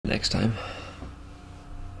next time.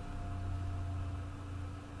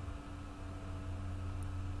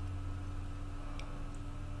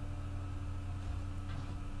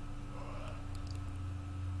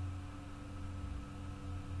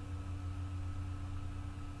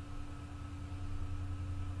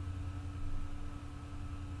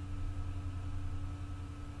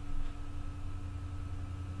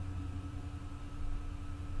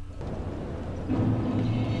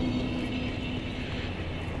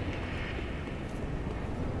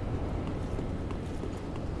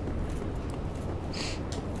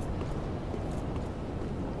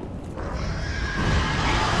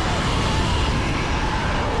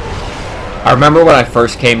 I remember when I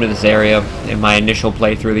first came to this area in my initial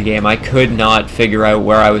playthrough of the game, I could not figure out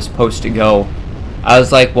where I was supposed to go. I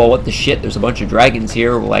was like, well, what the shit? There's a bunch of dragons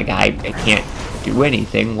here. Like, I can't do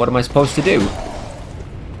anything. What am I supposed to do?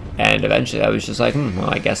 And eventually I was just like, well,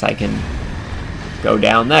 I guess I can go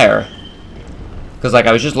down there. Because, like,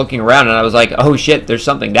 I was just looking around and I was like, oh shit, there's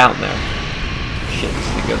something down there. Shit, this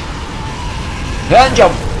thing goes. And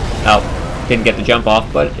jump! Oh, didn't get the jump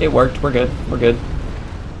off, but it worked. We're good. We're good.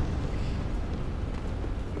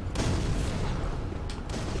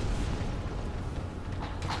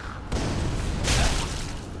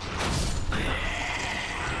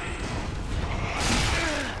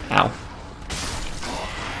 Ow.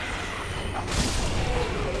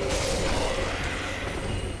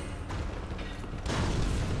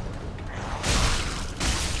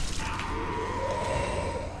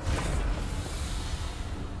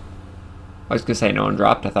 I was gonna say no one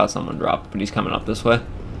dropped. I thought someone dropped, but he's coming up this way.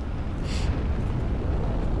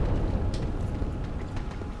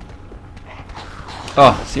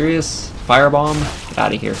 Oh, serious? Firebomb? Get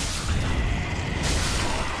out of here.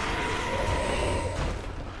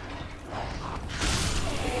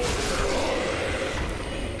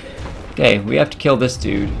 Okay, we have to kill this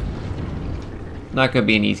dude. Not gonna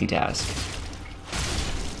be an easy task.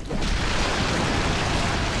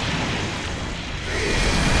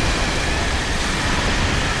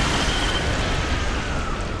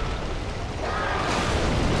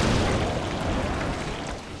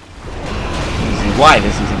 This is why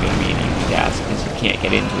this isn't gonna be an easy task, because you can't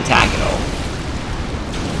get into attack at all.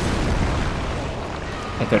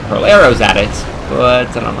 I could hurl arrows at it, but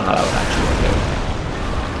I don't know how that would actually work out.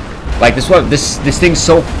 Like, this thing's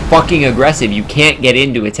so fucking aggressive, you can't get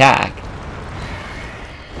into attack.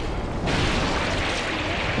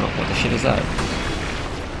 Oh, what the shit is that?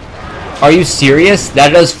 Are you serious?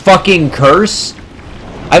 That does fucking curse?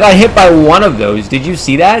 I got hit by one of those. Did you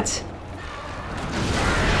see that?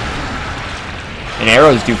 And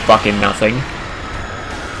arrows do fucking nothing.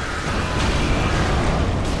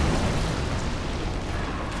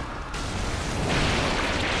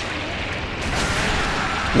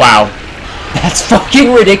 Wow. That's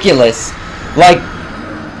fucking ridiculous. Like...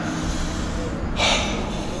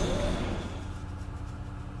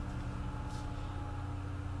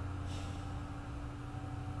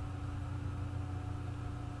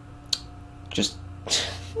 just...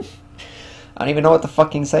 I don't even know what to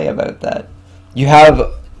fucking say about that. You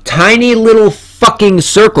have tiny little fucking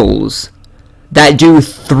circles that do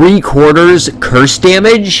 3/4 curse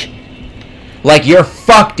damage. Like, you're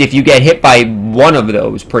fucked if you get hit by one of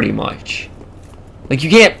those, pretty much. Like, you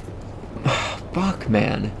can't... Fuck,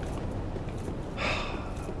 man.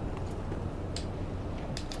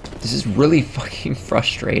 This is really fucking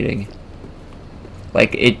frustrating.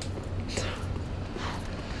 Like, it...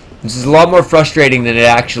 This is a lot more frustrating than it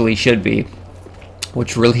actually should be.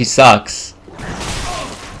 Which really sucks.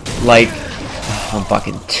 Like... I'm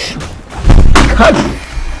fucking... God,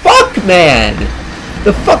 fuck, man!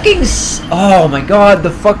 The fucking... Oh my god, the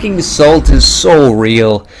fucking salt is so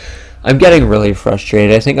real. I'm getting really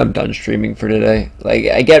frustrated. I think I'm done streaming for today. Like,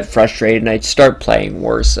 I get frustrated and I start playing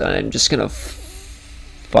worse, and I'm just gonna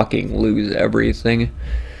fucking lose everything.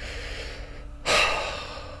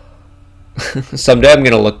 Someday I'm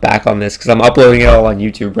gonna look back on this, because I'm uploading it all on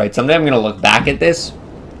YouTube, right? Someday I'm gonna look back at this,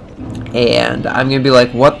 and I'm gonna be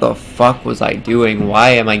like, what the fuck was I doing?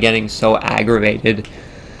 Why am I getting so aggravated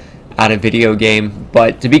at a video game?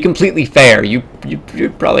 But to be completely fair, you'd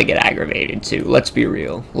probably get aggravated too. Let's be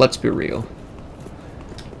real. Let's be real.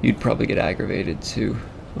 You'd probably get aggravated too.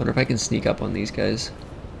 I wonder if I can sneak up on these guys.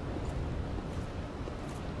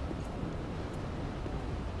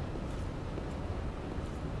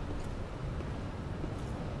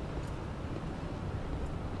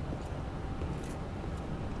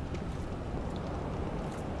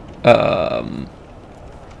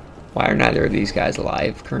 Why are neither of these guys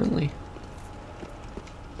alive currently?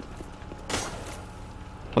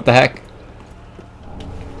 What the heck?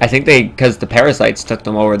 I think because the parasites took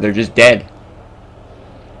them over, they're just dead.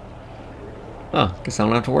 Oh, guess I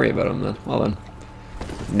don't have to worry about them then. Well then,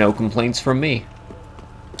 no complaints from me.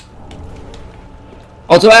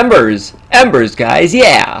 Also embers! Embers, guys,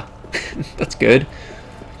 yeah! That's good.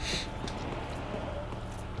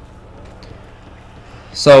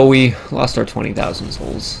 So we lost our 20,000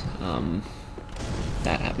 souls.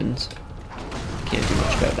 That happens. Can't do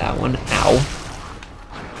much about that one. Ow.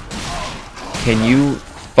 Can you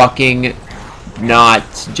fucking not,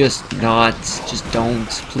 just don't,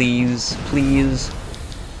 please, please.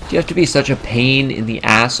 Do you have to be such a pain in the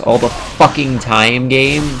ass all the fucking time,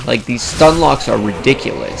 game? Like, these stun locks are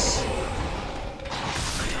ridiculous.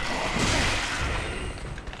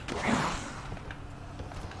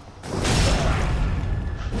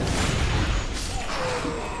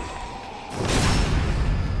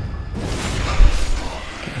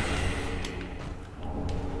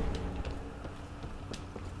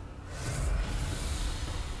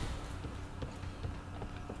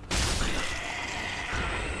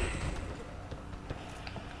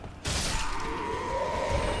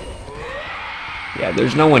 Yeah,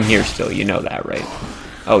 there's no one here still, you know that, right?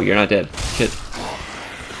 Oh, you're not dead. Shit.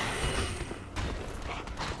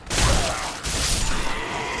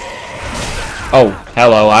 Oh,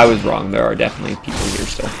 hello, I was wrong. There are definitely people here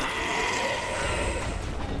still.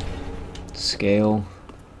 Scale.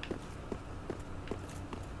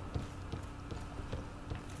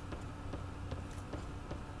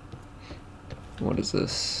 What is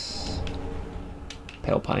this?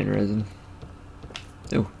 Pale pine resin.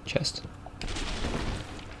 Ooh, chest.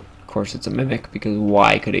 Of course it's a mimic, because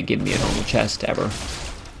why could it give me a normal chest ever?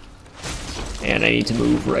 And I need to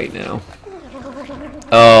move right now.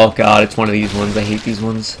 Oh god, it's one of these ones. I hate these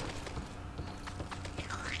ones.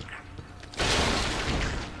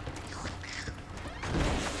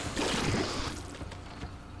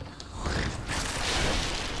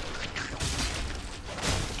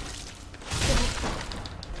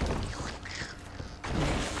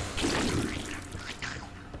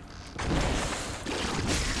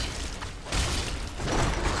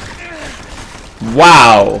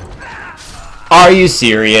 Wow! Are you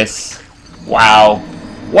serious? Wow.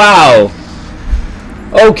 Wow!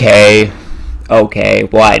 Okay. Okay,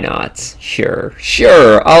 why not? Sure.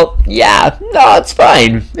 Sure, yeah, no, it's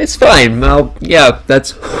fine. It's fine. Yeah,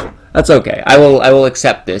 that's okay. I will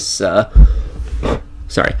accept this,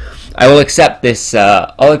 sorry. I will accept this,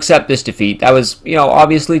 I'll accept this defeat. That was, you know,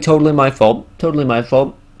 obviously totally my fault. Totally my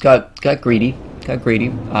fault. Got greedy. Got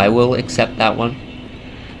greedy. I will accept that one.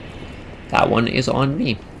 That one is on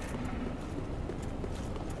me.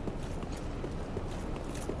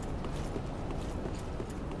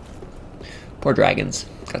 Poor dragons.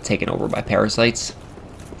 Got taken over by parasites.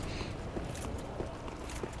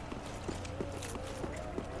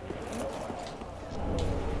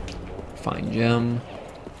 Fine gem.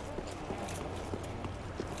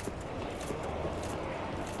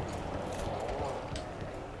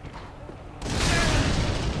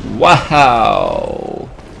 Wow!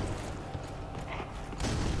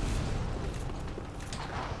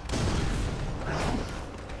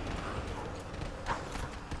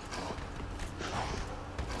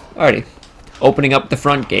 Alrighty. Opening up the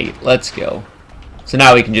front gate. Let's go. So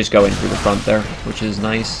now we can just go in through the front there, which is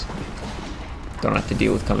nice. Don't have to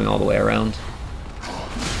deal with coming all the way around.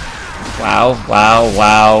 Wow, wow,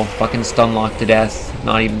 wow. Fucking stun locked to death.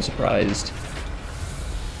 Not even surprised.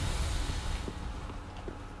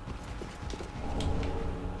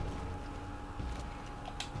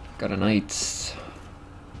 Got a knight.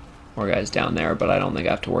 More guys down there, but I don't think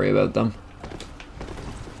I have to worry about them.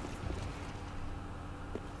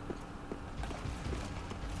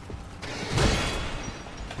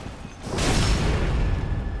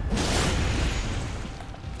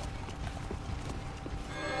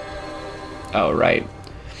 Oh, right.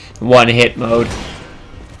 One hit mode.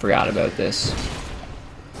 Forgot about this.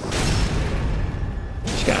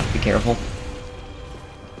 Just gonna have to be careful.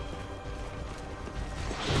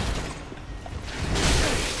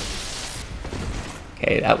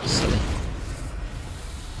 Okay, that was silly.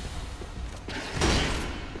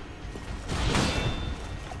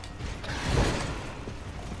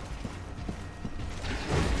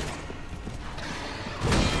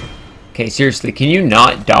 Okay, seriously, can you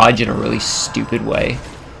not dodge in a really stupid way?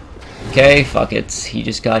 Okay, fuck it. He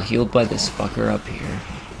just got healed by this fucker up here.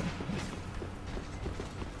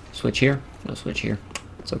 Switch here? No switch here.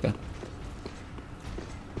 It's okay.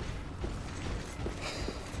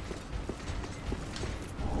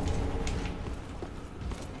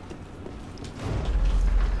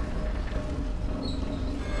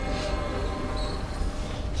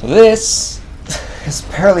 So this Because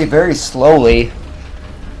apparently very slowly,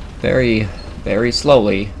 very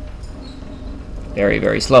slowly,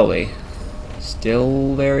 very slowly,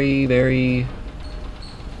 still very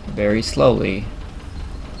slowly.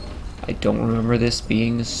 I don't remember this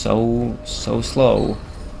being so slow.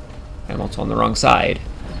 I'm also on the wrong side.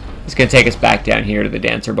 It's gonna take us back down here to the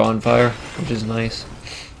dancer bonfire, which is nice.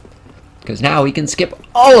 Because now we can skip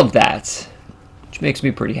all of that, which makes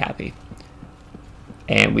me pretty happy.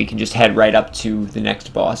 And we can just head right up to the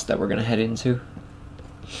next boss that we're gonna head into.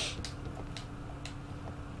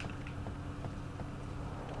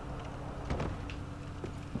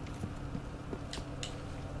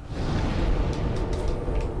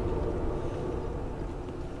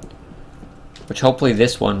 Which hopefully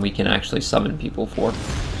this one we can actually summon people for.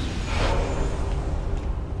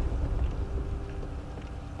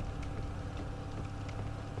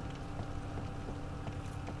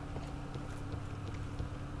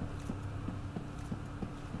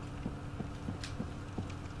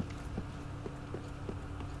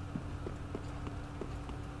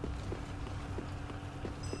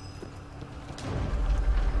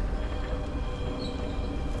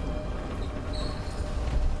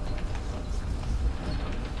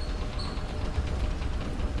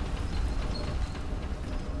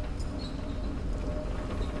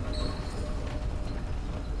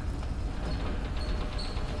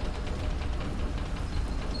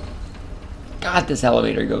 God, this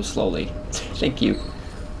elevator goes slowly. Thank you.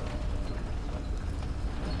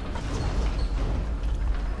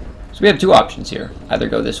 So we have two options here. Either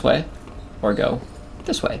go this way, or go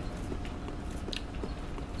this way.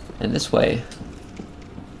 And this way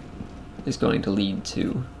is going to lead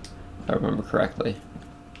to, if I remember correctly.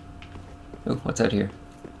 Oh, what's out here?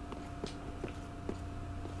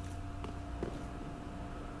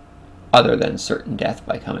 Other than certain death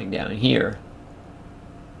by coming down here.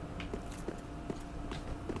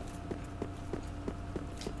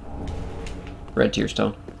 Red tear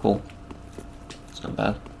stone. Cool. It's not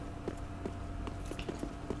bad.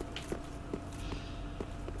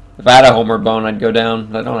 If I had a homeward bone, I'd go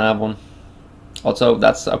down. I don't have one. Also,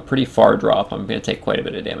 that's a pretty far drop. I'm going to take quite a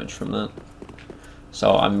bit of damage from that.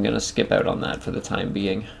 So I'm going to skip out on that for the time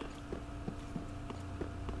being.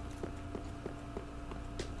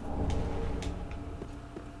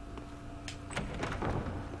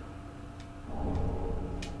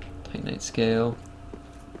 Titanite scale.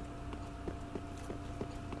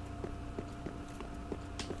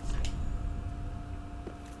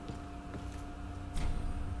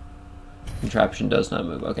 Contraption does not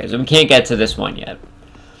move. Okay, so we can't get to this one yet.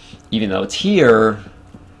 Even though it's here,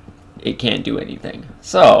 it can't do anything.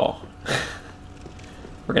 So,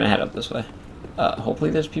 we're going to head up this way. Hopefully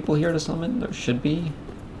there's people here to summon. There should be.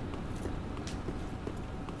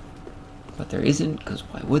 But there isn't, because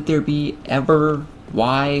why would there be ever?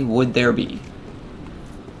 Why would there be?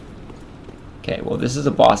 Okay, well this is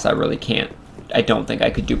a boss I really can't. I don't think I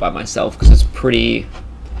could do by myself, because it's pretty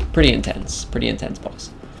intense. Pretty intense boss.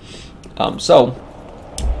 So,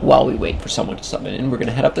 while we wait for someone to summon in, we're going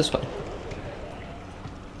to head up this way.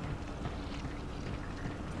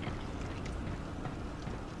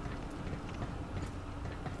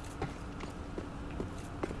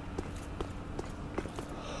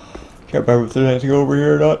 Can't remember if there's anything over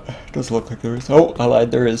here or not. Doesn't look like there is. Oh, I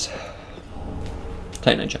lied, there is.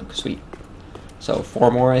 Titanite chunk, sweet. So,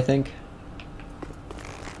 4 more, I think.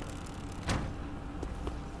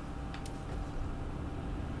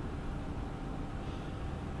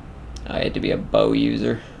 I had to be a bow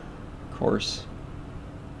user, of course.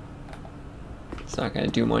 It's not going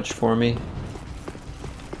to do much for me.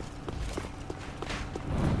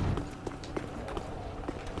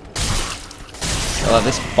 I'll have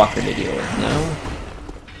this fucker to deal with now.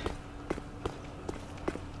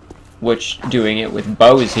 Which, doing it with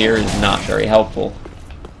bows here is not very helpful.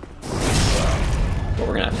 But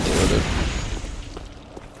we're going to have to deal with it.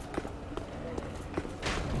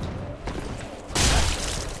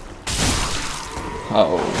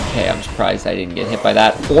 Okay, I'm surprised I didn't get hit by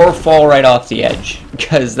that or fall right off the edge,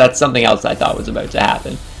 because that's something else I thought was about to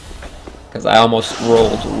happen. Because I almost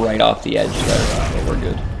rolled right off the edge there, but we're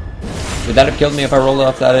good. Would that have killed me if I rolled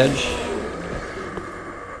off that edge?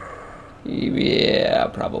 Yeah,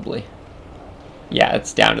 probably. Yeah,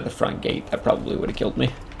 it's down to the front gate. That probably would have killed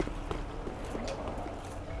me.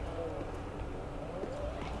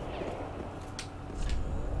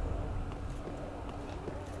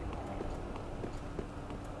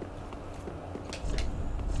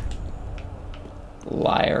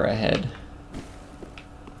 Liar ahead.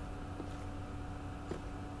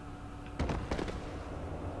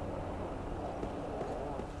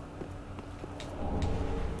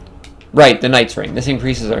 Right, the Knight's Ring. This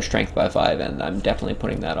increases our strength by 5, and I'm definitely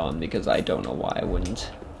putting that on because I don't know why I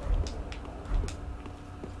wouldn't.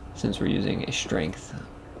 Since we're using a strength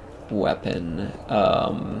weapon.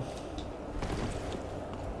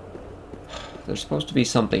 There's supposed to be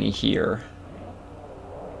something here.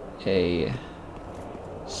 A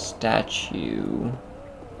statue.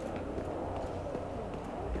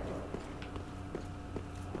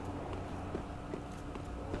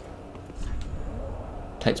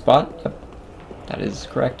 Tight spot? Yep. That is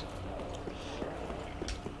correct.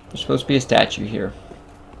 There's supposed to be a statue here.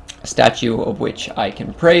 A statue of which I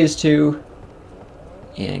can praise to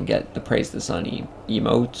and get the Praise the Sun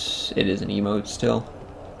emotes. It is an emote still.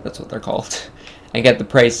 That's what they're called. And get the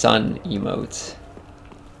Praise Sun emotes.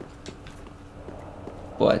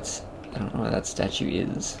 But I don't know where that statue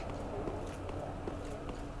is.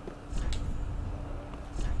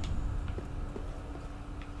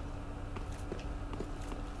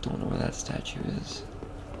 Don't know where that statue is.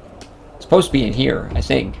 It's supposed to be in here, I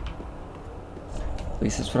think. At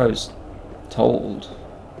least that's what I was told.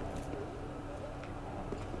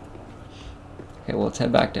 Okay, well, let's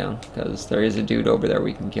head back down, because there is a dude over there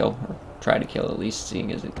we can kill, or try to kill at least,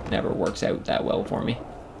 seeing as it never works out that well for me.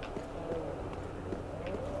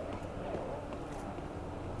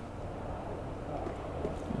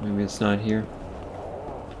 Maybe it's not here.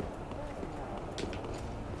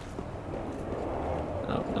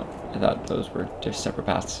 Oh, no. I thought those were just separate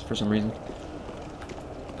paths for some reason.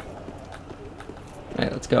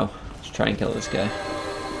 Alright, let's go. Let's try and kill this guy.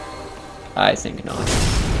 I think not.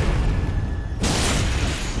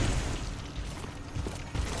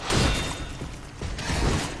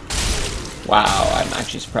 Wow, I'm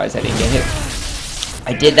actually surprised I didn't get hit.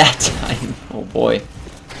 I did that time. Oh boy.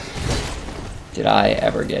 Did I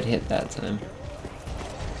ever get hit that time.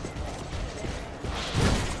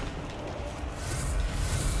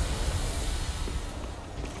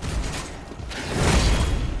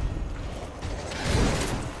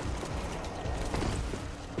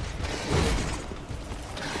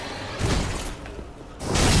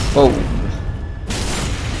 Boom.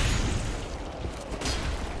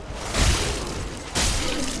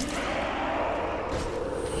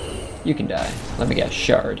 You can die. Let me guess,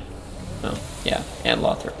 Shard. Oh, yeah, and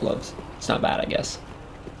Lothric gloves. It's not bad, I guess.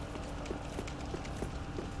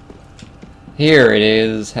 Here it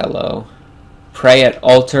is. Hello. Pray at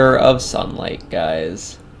Altar of Sunlight,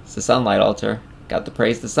 guys. It's the Sunlight Altar. Got the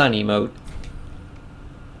Praise the Sun emote.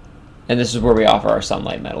 And this is where we offer our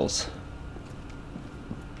Sunlight medals.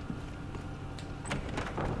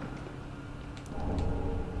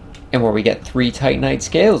 And where we get 3 Titanite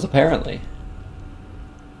scales, apparently.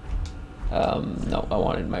 No, I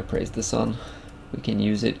wanted my Praise the Sun. We can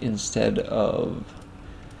use it instead of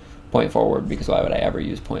Point Forward, because why would I ever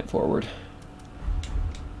use Point Forward?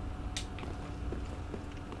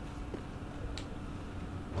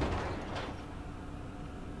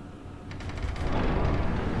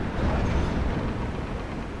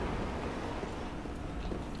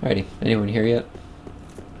 Alrighty, anyone here yet?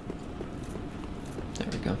 There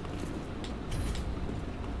we go.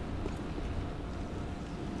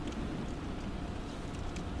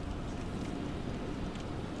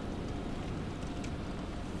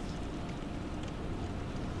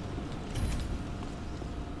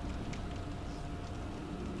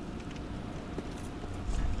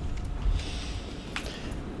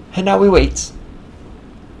 And now we wait.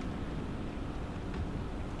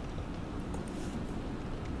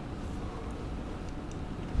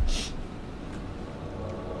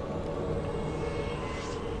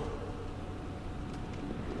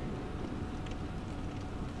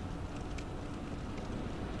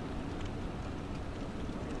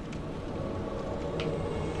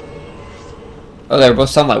 Oh, they were both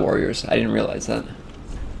Sunlight Warriors. I didn't realize that.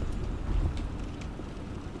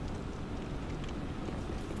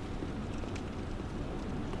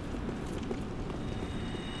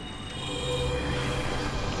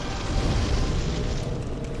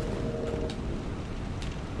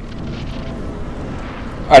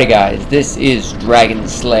 Alrighty guys, this is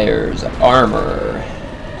Dragonslayer's Armor.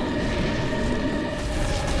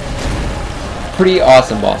 Pretty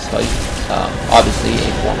awesome boss fight. Obviously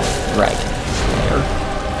a former Dragon Slayer.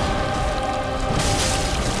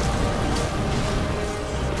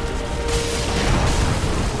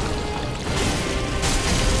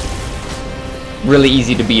 Really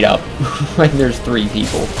easy to beat up when there's 3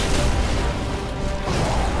 people.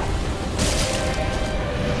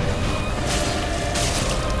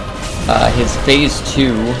 His phase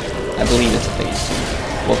 2, I believe it's a phase 2,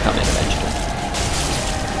 will come in eventually.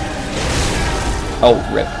 Oh,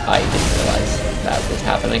 rip, I didn't realize that was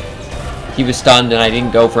happening. he was stunned and I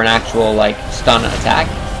didn't go for an actual, like, stun attack,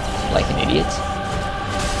 like an idiot.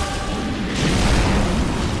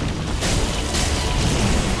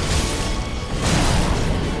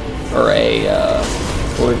 Or a,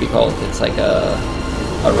 what would we call it? It's like a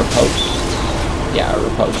riposte. Yeah, a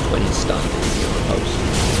riposte when he's stunned. It would be a riposte.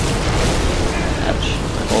 Ouch.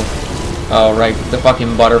 Oh, right, the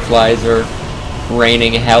fucking butterflies are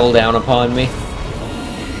raining hell down upon me.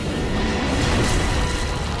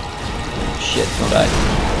 Shit, don't die.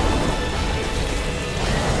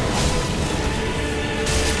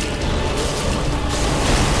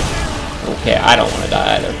 Okay, I don't want to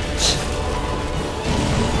die either.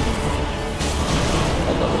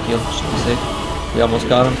 I'll double kill, just be safe. We almost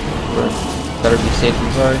got him. We're better be safe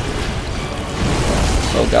than sorry.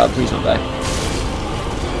 Oh god, please don't die.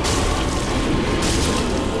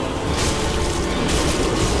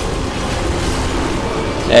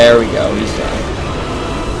 There we go, he's done.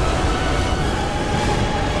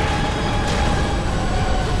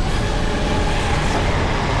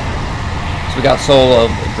 So we got Soul of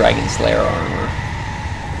Dragonslayer Armor.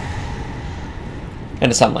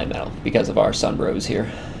 And a Sunlight Medal, because of our Sun Bros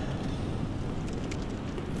here.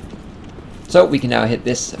 So we can now hit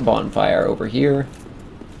this bonfire over here.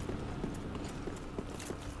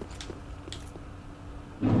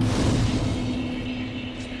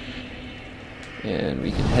 And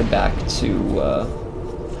we can head back to,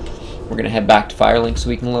 we're going to head back to Firelink so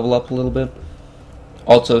we can level up a little bit.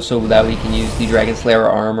 Also, so that we can use the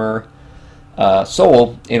Dragonslayer Armor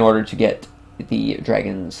Soul in order to get the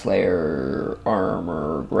Dragonslayer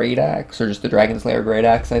Armor Great Axe, or just the Dragonslayer Great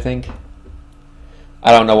Axe, I think.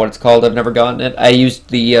 I don't know what it's called, I've never gotten it. I used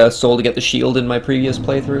the Soul to get the shield in my previous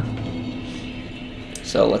playthrough.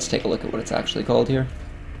 So let's take a look at what it's actually called here.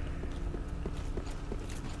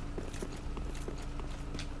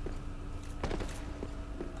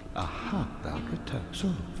 Aha, thou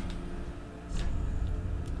return.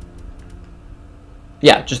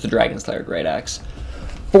 Yeah, just the Dragonslayer Great Axe.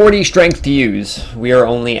 40 strength to use. We are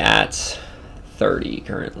only at 30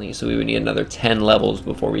 currently, so we would need another 10 levels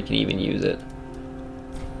before we can even use it.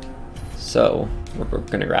 So, we're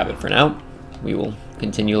going to grab it for now. We will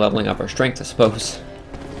continue leveling up our strength, I suppose.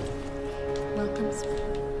 Welcome.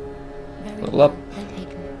 Very Level up. well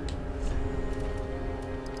taken.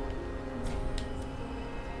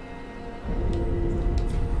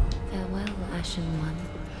 Farewell, Ashen One.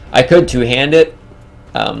 I could two-hand it.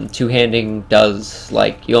 Two-handing does,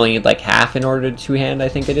 like, you only need, like, half in order to two-hand, I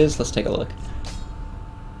think it is. Let's take a look.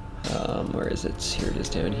 Where is it? Here it is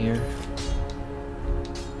down here.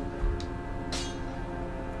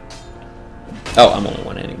 Oh, I'm only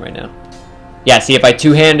one-handing right now. Yeah, see, if I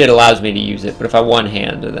two-hand, it allows me to use it, but if I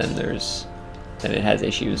one-hand, then then it has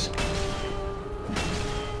issues.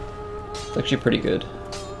 It's actually pretty good.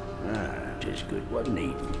 Ah, just good, wasn't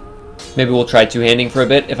he? Maybe we'll try two-handing for a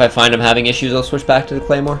bit. If I find I'm having issues, I'll switch back to the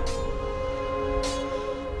Claymore.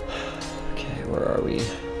 Okay, where are we?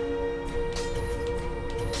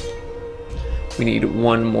 We need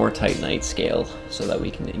one more Titanite scale so that we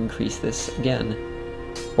can increase this again.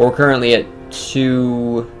 Well, we're currently at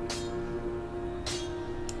 2...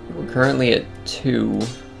 We're currently at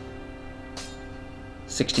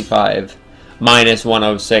 265 minus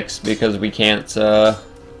 106 because we can't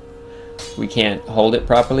hold it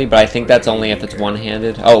properly, but I think that's only if it's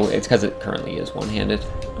one-handed. Oh, it's because it currently is one-handed.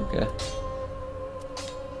 Okay.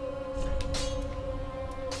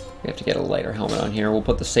 We have to get a lighter helmet on here. We'll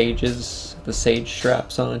put the sage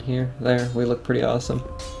straps on here. There, we look pretty awesome.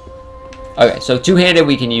 Okay, so two-handed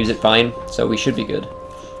we can use it fine, so we should be good.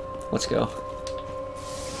 Let's go.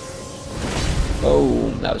 Oh,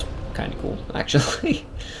 that was kind of cool, actually.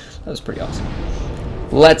 That was pretty awesome.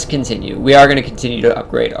 Let's continue. We are going to continue to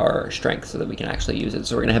upgrade our strength so that we can actually use it.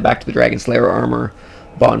 So we're going to head back to the Dragonslayer Armor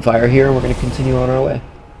bonfire here, and we're going to continue on our way.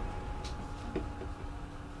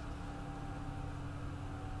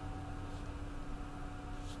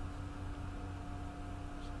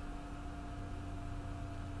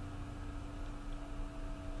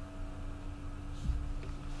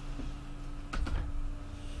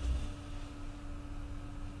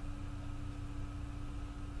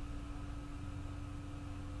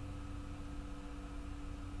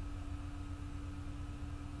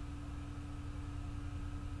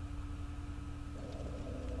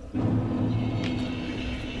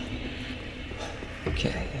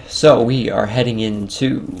 Okay, so we are heading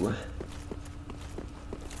into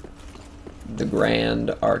the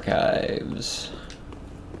Grand Archives,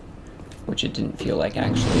 which it didn't feel like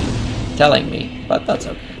actually telling me, but that's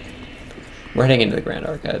okay. We're heading into the Grand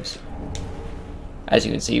Archives. As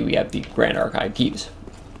you can see, we have the Grand Archive keys.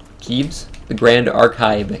 Keys? the Grand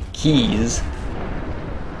Archive keys,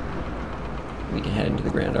 we can head into the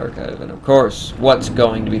Grand Archive. And of course, what's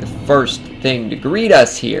going to be the first thing to greet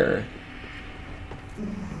us here?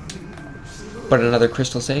 But another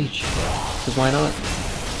Crystal Sage. Because why not?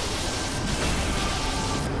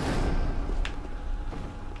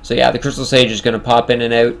 So yeah, the Crystal Sage is going to pop in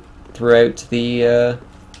and out throughout the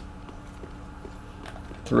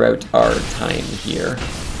throughout our time here.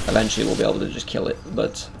 Eventually we'll be able to just kill it,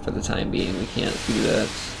 but for the time being we can't do that.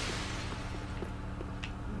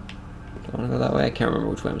 Do I want to go that way? I can't remember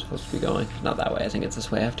which way I'm supposed to be going. Not that way, I think it's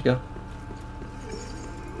this way I have to go.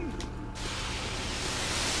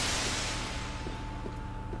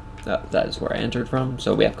 Oh, that is where I entered from,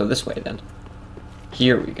 so we have to go this way then.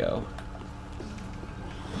 Here we go.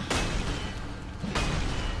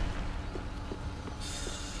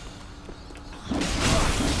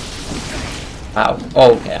 Wow.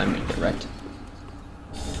 Oh, okay, I'm gonna get wrecked.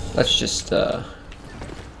 Let's just, there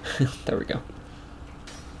we go.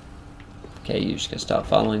 Okay, you just gonna stop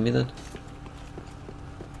following me then?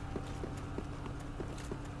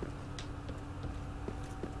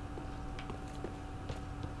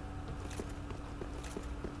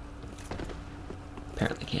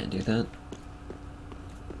 Apparently can't do that.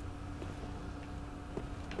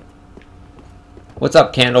 What's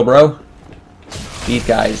up, Candle Bro? These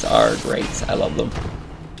guys are great. I love them.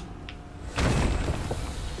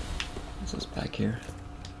 What's this back here?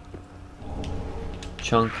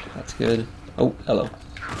 Chunk. That's good. Oh, hello.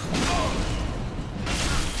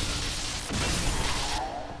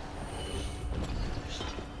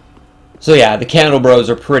 So yeah, the Candle Bros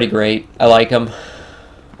are pretty great. I like them.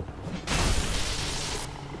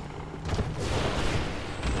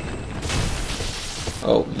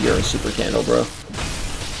 Oh, you're a super Candle Bro.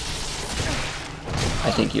 I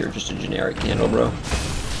think you're just a generic Candle Bro.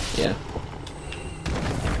 Yeah.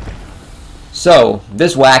 So,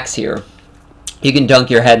 this wax here, you can dunk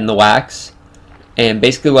your head in the wax, and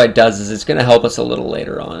basically what it does is it's going to help us a little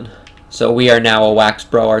later on. So we are now a wax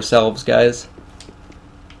bro ourselves, guys.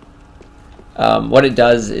 What it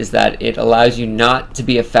does is that it allows you not to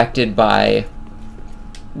be affected by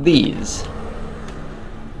these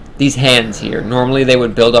hands here. Normally they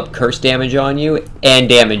would build up curse damage on you and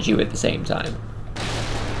damage you at the same time.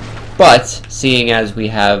 But, seeing as we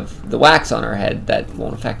have the wax on our head, that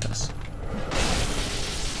won't affect us.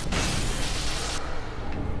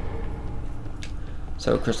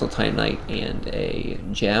 So, Crystal Titanite and a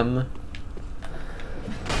gem.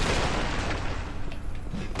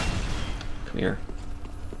 Come here.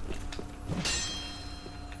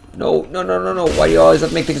 No, no, no, no, no. Why do you always have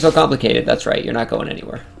to make things so complicated? That's right, you're not going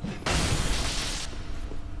anywhere.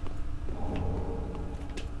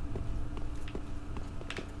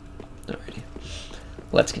 Alrighty.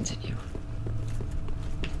 Let's continue.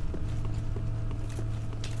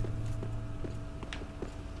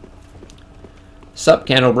 Sup,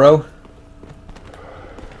 Candle Bro?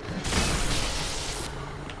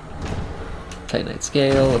 Titanite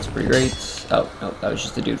scale, that's pretty great. Oh, no, that was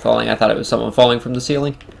just a dude falling. I thought it was someone falling from the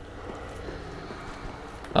ceiling.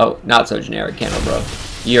 Oh, not so generic, Candle Bro.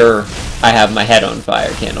 You're... I have my head on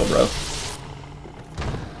fire, Candle Bro.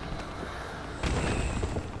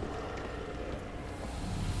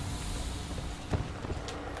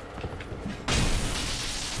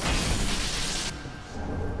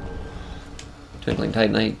 Twinkling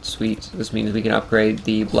Titanite, sweet. This means we can upgrade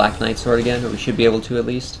the Black Knight sword again, or we should be able to at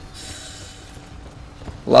least.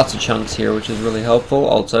 Lots of chunks here, which is really helpful.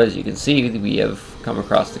 Also, as you can see, we have come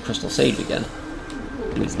across the Crystal Sage again,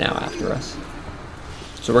 who is now after us.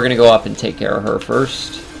 So we're going to go up and take care of her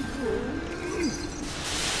first,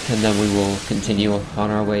 and then we will continue on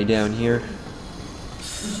our way down here.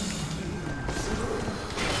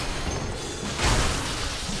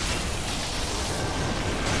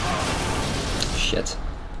 Shit.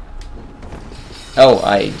 Oh,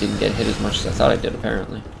 I didn't get hit as much as I thought I did,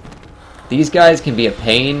 apparently. These guys can be a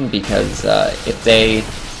pain because if they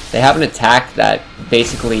have an attack that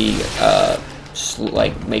basically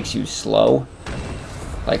like makes you slow,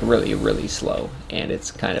 like really, really slow, and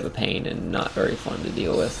it's kind of a pain and not very fun to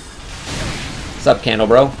deal with. What's up, Candle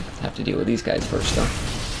Bro? Have to deal with these guys first, though.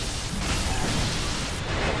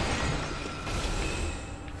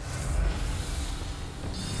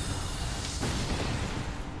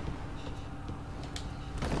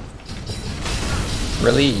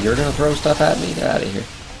 Really? You're gonna throw stuff at me? Get out of here.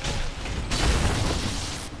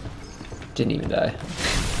 Didn't even die.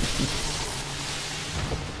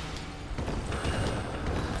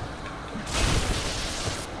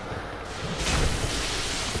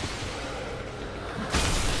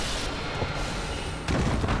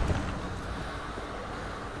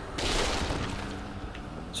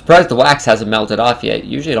 Surprised the wax hasn't melted off yet.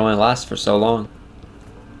 Usually it only lasts for so long.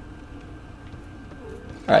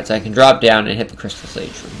 Alright, so I can drop down and hit the crystal sage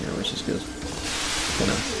from here, which is good.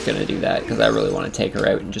 Gonna do that because I really want to take her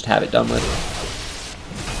out and just have it done with.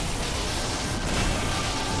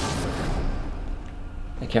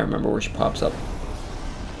 I can't remember where she pops up.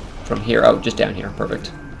 From here. Oh, just down here.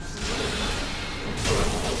 Perfect.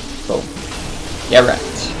 Boom. Yeah, right.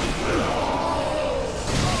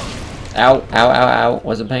 Ow, ow, ow, ow.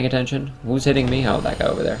 Wasn't paying attention. Who's hitting me? Oh, that guy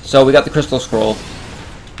over there. So we got the crystal scroll,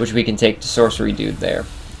 which we can take to sorcery dude there.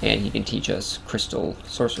 And he can teach us crystal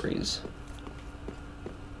sorceries.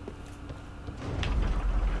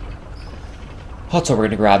 Also, we're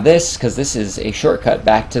going to grab this, because this is a shortcut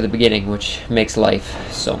back to the beginning, which makes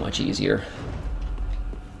life so much easier.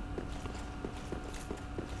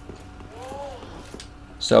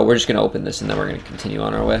 So we're just going to open this, and then we're going to continue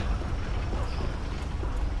on our way.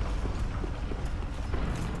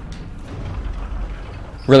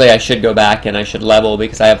 Really, I should go back, and I should level,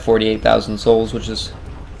 because I have 48,000 souls, which is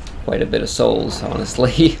quite a bit of souls,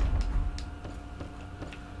 honestly.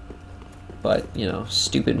 But, you know,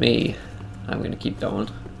 stupid me. I'm going to keep going.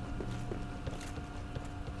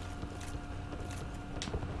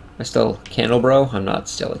 Am I still candle bro? I'm not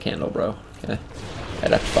still a candle bro. Okay.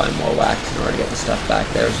 I'd have to find more wax in order to get the stuff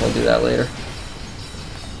back there, so I'll do that later.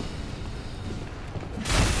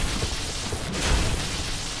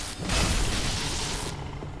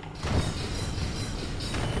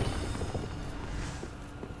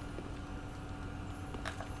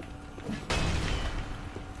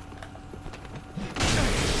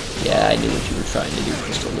 Yeah, I knew what you were trying to do,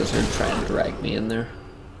 Crystal Lizard, trying to drag me in there.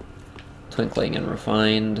 Twinkling and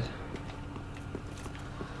Refined.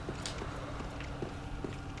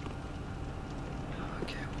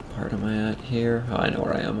 Okay, what part am I at here? Oh, I know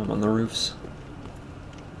where I am. I'm on the roofs.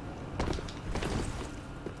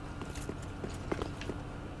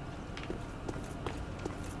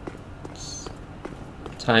 It's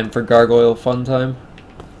time for gargoyle fun time.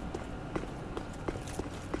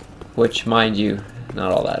 Which, mind you,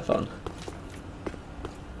 not all that fun.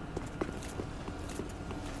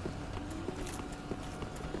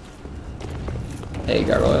 Hey,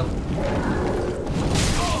 gargoyle.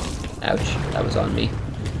 Ouch, that was on me.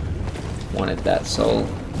 Wanted that soul.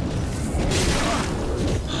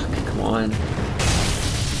 Fuck, come on.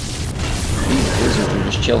 These lizards are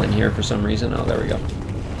just chilling here for some reason. Oh, there we go.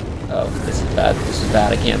 Oh, this is bad. This is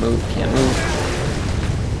bad. I can't move. Can't move.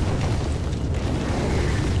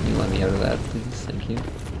 Can you let me out of that, please? Thank you.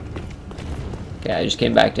 Okay, I just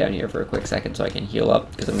came back down here for a quick second so I can heal up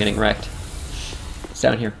because I'm getting wrecked. It's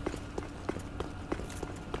down here.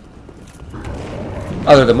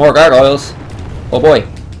 Oh, there are the more gargoyles. Oh boy.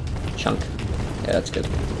 Chunk. Yeah, that's good.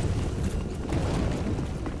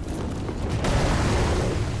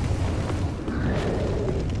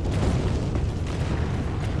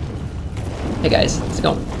 Hey guys, how's it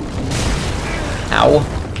going? Ow.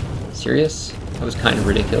 Serious? That was kind of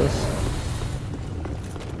ridiculous.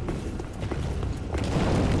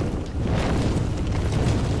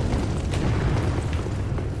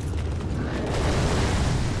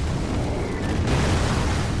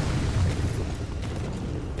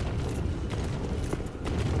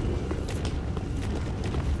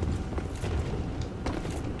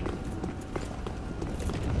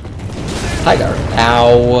 Hi, Gar.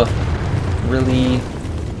 Ow. Really?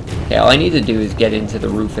 Okay, all I need to do is get into the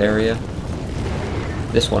roof area.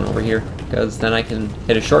 This one over here. Because then I can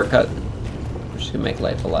hit a shortcut. Which is going to make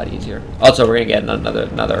life a lot easier. Also, we're going to get another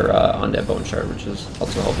undead bone shard, which is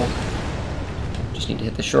also helpful. Just need to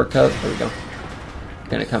hit the shortcut. There we go.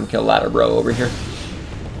 Gonna come kill Ladder Bro over here.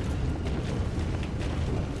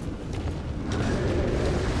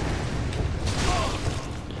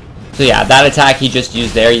 So yeah, that attack he just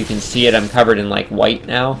used there, you can see it, I'm covered in like white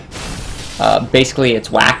now. Basically it's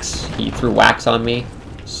wax. He threw wax on me,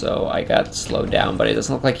 so I got slowed down, but it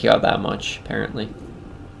doesn't look like he got that much, apparently.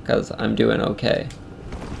 Because I'm doing okay.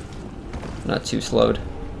 Not too slowed.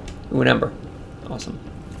 Ooh, an ember. Awesome.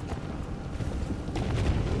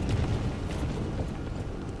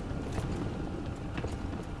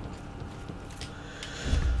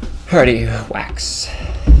 Alrighty, wax.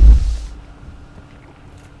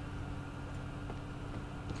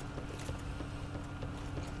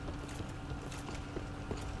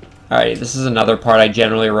 Alright, this is another part I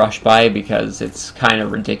generally rush by because it's kind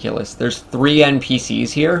of ridiculous. There's 3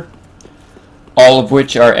 NPCs here, all of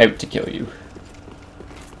which are out to kill you.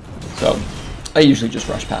 So, I usually just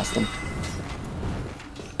rush past them.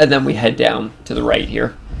 And then we head down to the right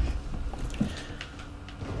here.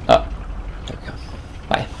 Oh, there we go.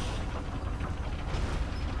 Bye.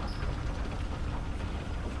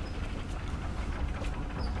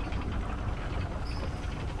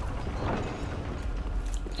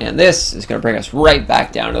 And this is going to bring us right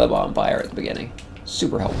back down to the bonfire at the beginning.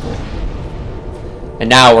 Super helpful. And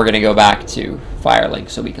now we're going to go back to Firelink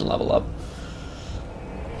so we can level up.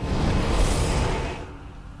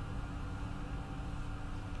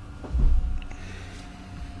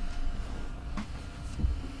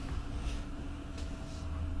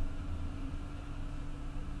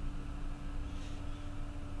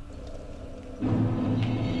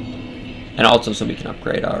 And also so we can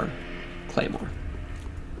upgrade our Claymore.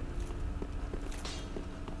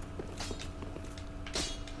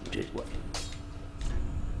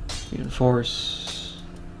 Reinforce.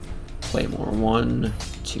 Claymore 1,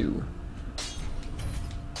 2.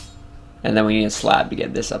 And then we need a slab to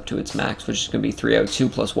get this up to its max, which is going to be 302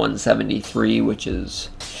 plus 173, which is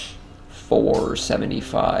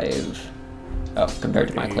 475. Oh, compared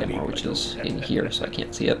to my Claymore, which is in here, so I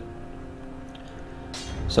can't see it.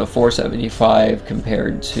 So 475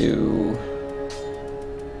 compared to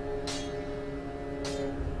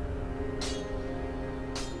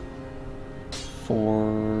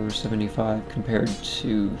 475 compared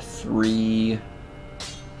to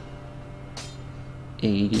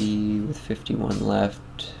 380 with 51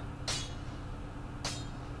 left.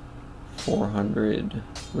 400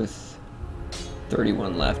 with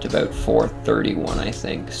 31 left, about 431 I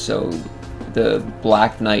think. So the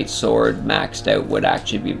Black Knight sword maxed out would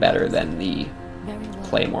actually be better than the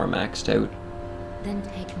Claymore maxed out. Then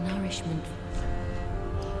take nourishment.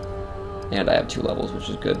 And I have 2 levels, which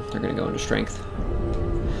is good. They're going to go into strength.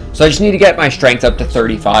 So I just need to get my strength up to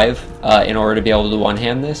 35 in order to be able to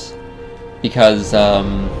one-hand this. Because,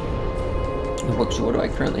 what do I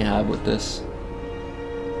currently have with this?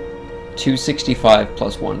 265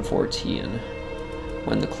 plus 114.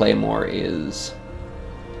 When the Claymore is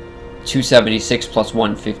 276 plus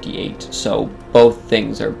 158. So both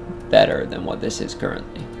things are better than what this is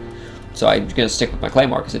currently. So I'm going to stick with my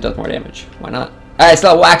Claymore because it does more damage. Why not? I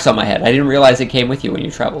still have wax on my head. I didn't realize it came with you when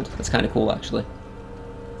you traveled. That's kind of cool, actually.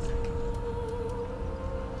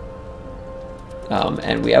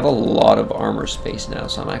 And we have a lot of armor space now,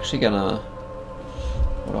 so I'm actually gonna...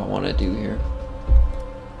 What do I want to do here?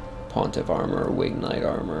 Pontiff armor, Wing Knight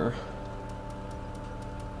armor.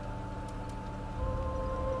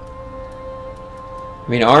 I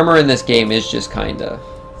mean, armor in this game is just kind of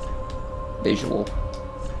visual.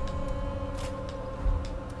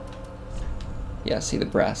 Yeah, see the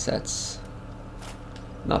brass sets.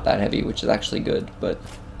 Not that heavy, which is actually good, but...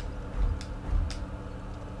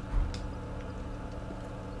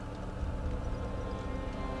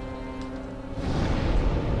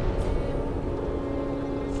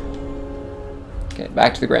 Okay,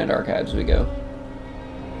 back to the Grand Archives we go.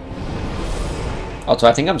 Also,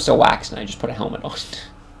 I think I'm still waxed and I just put a helmet on.